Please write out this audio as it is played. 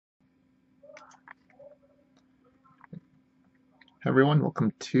Hey everyone,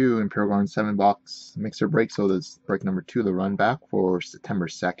 welcome to Imperial Garden 7 box mixer break. So this is break number 2, the run back for September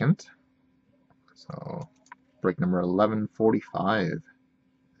 2nd. So break number 1145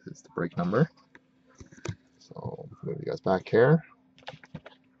 is the break number. So move you guys back here.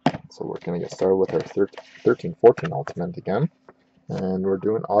 So we're going to get started with our 13-14 ultimate again. And we're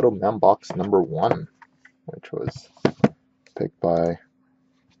doing auto mem box number 1, which was picked by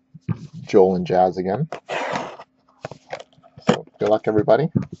Joel and Jazz again. So good luck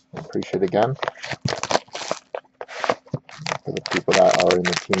everybody. Appreciate it again. For the people that are in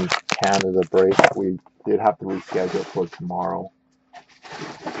the Team Canada break, we did have to reschedule for tomorrow.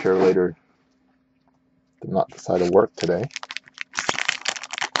 The cheerleader did not decide to work today.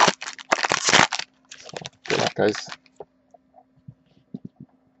 So good luck, guys.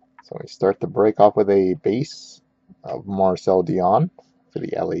 So we start the break off with a base of Marcel Dion for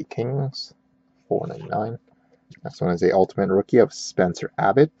the LA Kings, $4.99. Next one is a ultimate rookie of Spencer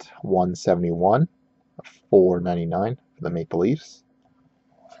Abbott, $171, $4.99 for the Maple Leafs.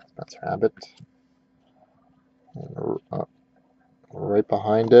 Spencer Abbott. And right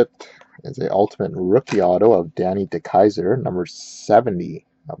behind it is a ultimate rookie auto of Danny DeKeyser, number 70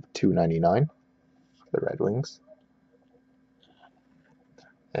 of $2.99 for the Red Wings.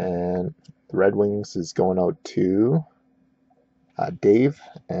 And the Red Wings is going out to Dave,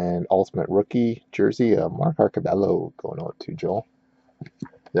 and ultimate rookie jersey of Mark Arcabello going out to Joel.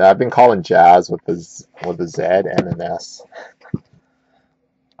 Yeah, I've been calling Jazz with a Z and an S.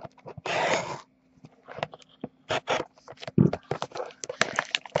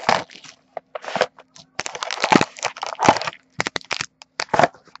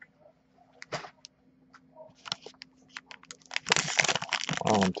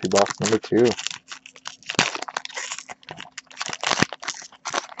 On to box number 2.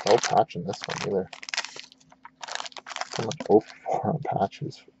 No patch in this one either. So much 0-4 on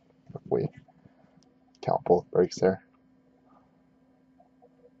patches if we count both breaks there.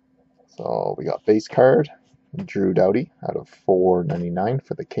 So we got base card, Drew Doughty out of $4.99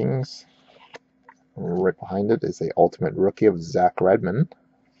 for the Kings. Right behind it is a ultimate rookie of Zach Redmond,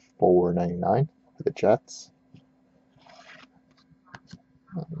 $4.99 for the Jets.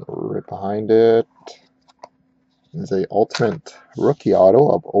 Right behind it is a ultimate rookie auto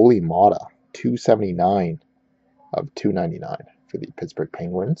of Oli Mata, $2.79 of $2.99 for the Pittsburgh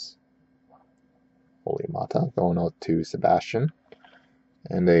Penguins. Oli Mata going out to Sebastian.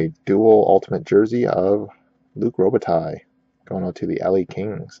 And a dual ultimate jersey of Luc Robitaille going out to the LA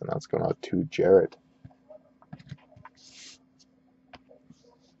Kings, and that's going out to Jared.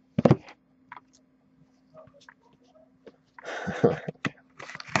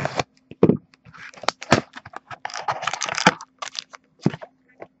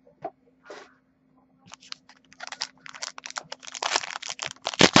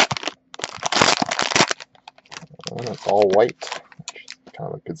 And it's all white, which is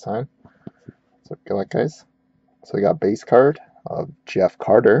kind of a good sign. So good luck, guys. So we got base card of Jeff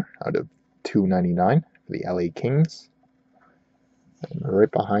Carter out of $2.99 for the LA Kings. And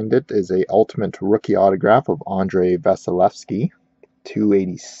right behind it is a ultimate rookie autograph of Andrei Vasilevsky,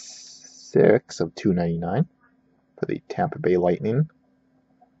 $2.86 of $2.99 for the Tampa Bay Lightning.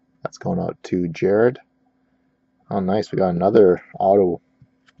 That's going out to Jared. Oh, nice. We got another auto.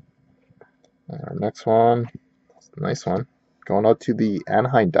 And our next one, nice one, going out to the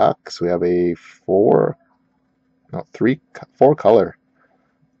Anaheim Ducks. We have a four color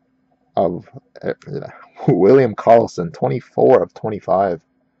of William Karlsson, 24 of 25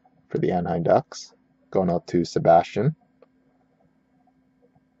 for the Anaheim Ducks, going out to Sebastian.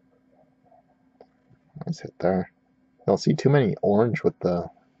 Nice hit there. Don't see too many orange with the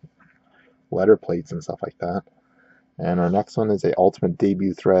letter plates and stuff like that. And our next one is a Ultimate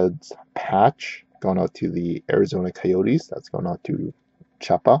Debut Threads patch going out to the Arizona Coyotes. That's going out to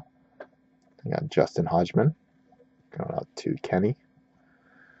Chapa. We got Justin Hodgman going out to Kenny.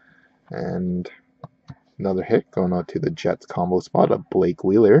 And another hit going out to the Jets combo spot of Blake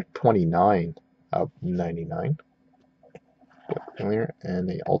Wheeler, 29 of 99. Blake Wheeler, and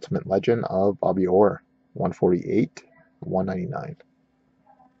the Ultimate Legend of Bobby Orr, 148, 199.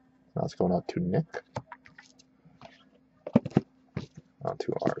 That's going out to Nick. On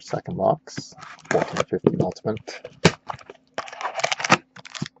to our second box, 14-15 Ultimate.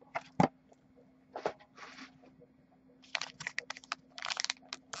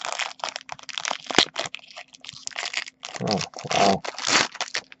 Oh, wow.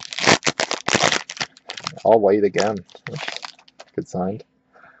 All white again. Good sign.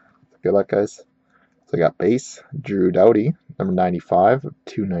 Good luck, guys. So I got base, Drew Doughty, number 95 of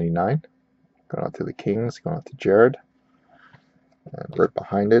 $2.99. Going out to the Kings, going out to Jared. And right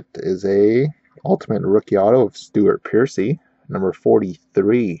behind it is a Ultimate Rookie Auto of Stuart Piercy, number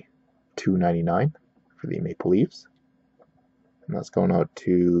 43, $2.99 for the Maple Leafs. And that's going out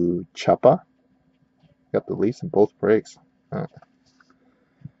to Chuppa. Got the Leafs in both breaks. Oh.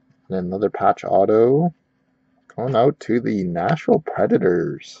 And another patch auto going out to the Nashville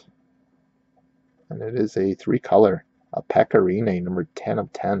Predators. And it is a 3-color, a Pecorine, number 10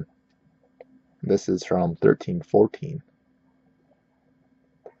 of 10. This is from 13-14.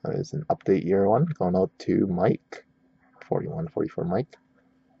 That is an update year one, going out to Mike. 41-44 Mike.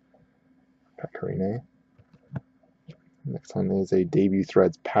 Pecorine. Next one is a debut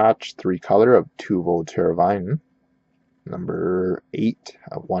threads patch, 3-color of Tuvo Teravainen, number 8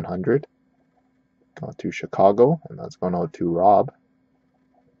 of 100. Going to Chicago, and that's going out to Rob.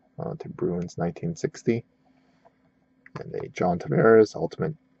 To Bruins 1960. And a John Tavares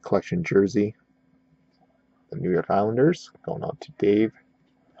Ultimate Collection jersey. The New York Islanders, going out to Dave.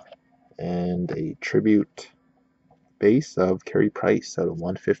 And a tribute base of Carey Price out of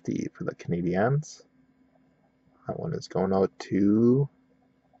 150 for the Canadiens. That one is going out to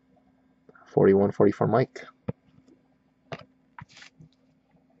 41-44 Mike.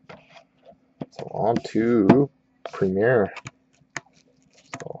 So on to Premier.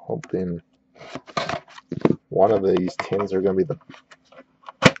 So hoping one of these tins are going to be the...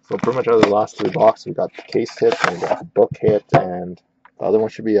 So pretty much out of the last 3 boxes, we got the case hit, and we got the book hit, and the other one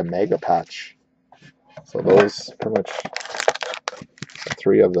should be a mega patch. So those pretty much are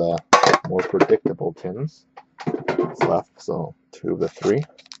 3 of the more predictable tins left. So 2 of the 3.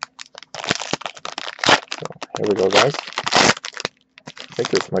 So here we go, guys. I think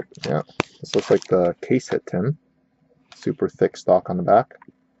this might, yeah, this looks like the case hit tin. Super thick stock on the back.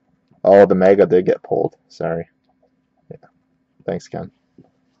 Oh, the mega did get pulled. Sorry. Yeah. Thanks, Ken.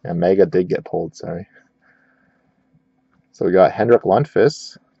 Yeah, mega did get pulled. Sorry. So we got Henrik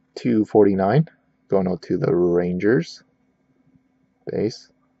Lundqvist, 249, going out to the Rangers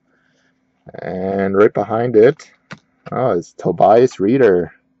base. And right behind it, oh, it's Tobias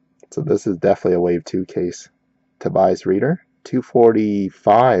Reeder. So this is definitely a Wave 2 case. Tobias Reeder,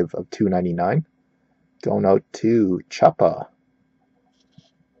 245 of 299, going out to Chuppa.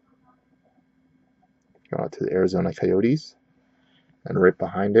 Going out to the Arizona Coyotes. And right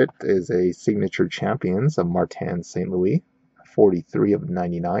behind it is a Signature Champions of Martin St. Louis, 43 of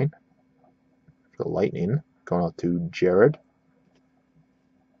 99 for the Lightning, going out to Jared.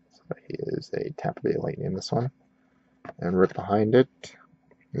 So he is a Tampa Bay Lightning, this one. And right behind it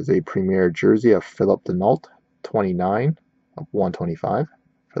is a Premier jersey of Philip Denault, 29 of 125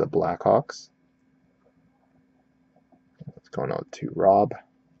 for the Blackhawks. It's going out to Rob.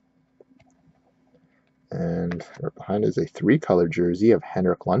 And right behind is a 3-color jersey of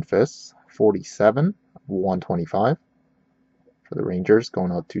Henrik Lundqvist, 47 of 125 for the Rangers,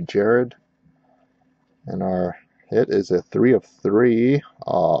 going out to Jared. And our hit is a 3 of 3.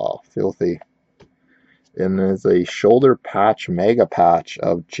 Oh, filthy. And there's a shoulder patch, mega patch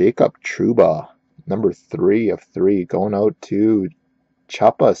of Jacob Trouba, number 3 of 3, going out to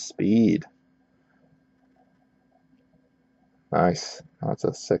Chuppa Speed. Nice. That's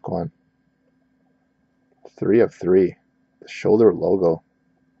a sick one. 3 of 3. The shoulder logo.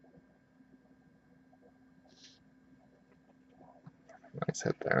 Nice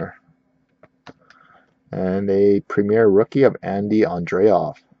hit there. And a Premier rookie of Andy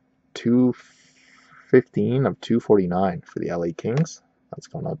Andreoff, 215 of 249 for the LA Kings. That's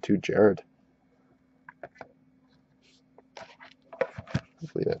going out to Jared.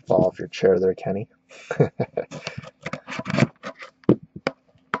 Hopefully that fall off your chair there, Kenny.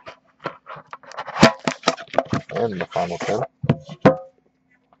 And the final 10.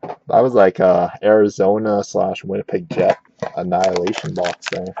 That was like a Arizona / Winnipeg Jet annihilation box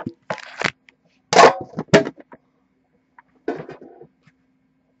there.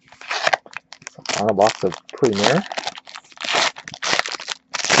 So final box of Premier.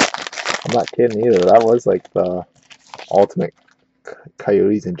 I'm not kidding either. That was like the ultimate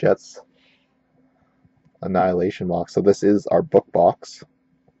Coyotes and Jets annihilation box. So this is our book box.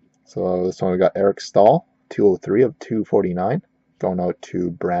 So this one we got Eric Stahl, 203 of 249, going out to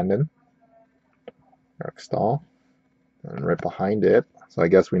Brandon. Eric Stahl. And right behind it, so I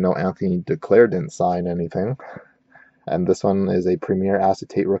guess we know Anthony Duclair didn't sign anything. And this one is a Premier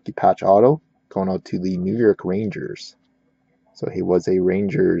Acetate Rookie Patch Auto, going out to the New York Rangers. So he was a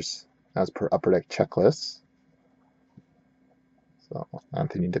Rangers as per Upper Deck checklist. So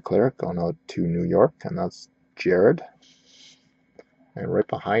Anthony Duclair going out to New York, and that's Jared. And right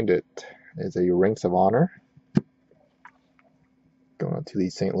behind it is a Ranks of Honor, going out to the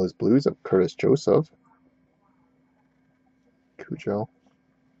St. Louis Blues of Curtis Joseph. Cujo,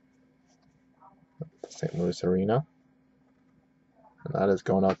 St. Louis Arena. And that is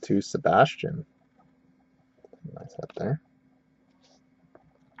going out to Sebastian. Nice hit there.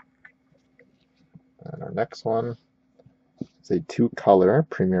 And our next one is a 2-color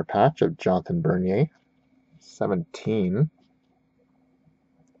premier patch of Jonathan Bernier. 17/25,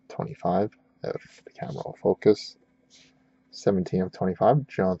 if the camera will focus. 17/25,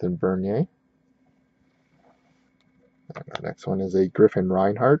 Jonathan Bernier. And our next one is a Griffin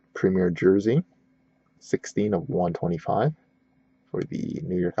Reinhart Premier Jersey. 16/125 for the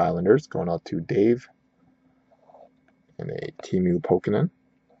New York Islanders, going out to Dave. And a Timu Pokinen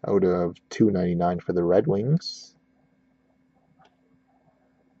out of 299 for the Red Wings.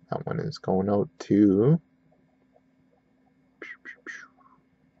 That one is going out to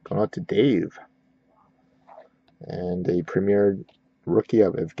Dave. And a Premier Rookie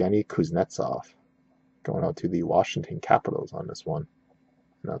of Evgeny Kuznetsov, going out to the Washington Capitals on this one.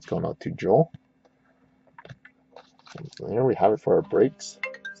 And that's going out to Joel. And so there we have it for our breaks.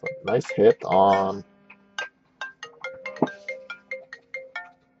 So nice hit on.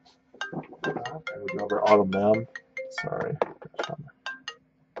 And we go over Autumn Lamb. Sorry.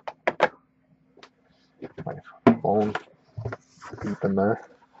 My phone deep in there.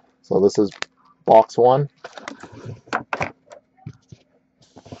 So this is box 1.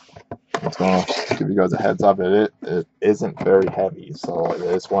 It's going to give you guys a heads up. It isn't very heavy, so it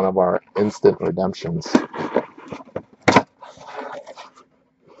is one of our instant redemptions.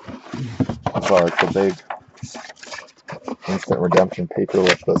 So it's a big instant redemption paper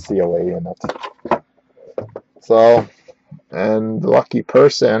with the COA in it. So, and the lucky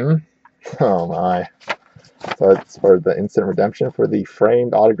person, oh my. So it's for the instant redemption for the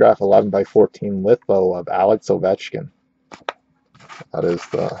framed autograph 11/14 litho of Alex Ovechkin. That is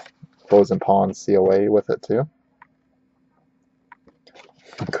the Frozen Pond COA with it too.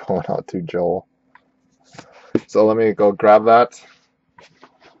 Going out to Joel. So let me go grab that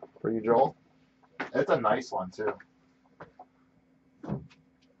for you, Joel. It's a nice one too.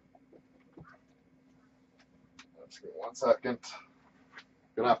 Just give me 1 second.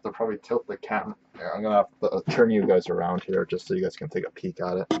 I'm gonna have to probably tilt the camera. Yeah, I'm gonna have to turn you guys around here just so you guys can take a peek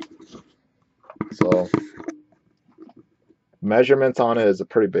at it. So measurements on it is a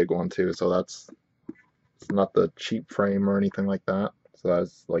pretty big one too. So it's not the cheap frame or anything like that. So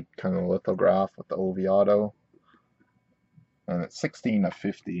that's like kind of a lithograph with the OV auto, and it's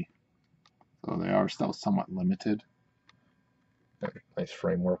 16/50. So they are still somewhat limited. And nice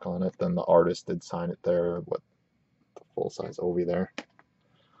framework on it. Then the artist did sign it there with the full size OV there.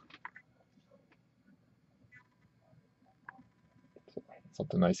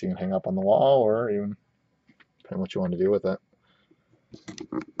 Something nice you can hang up on the wall, or even depending on what you want to do with it.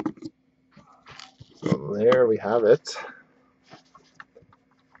 So there we have it.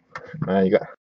 Now you got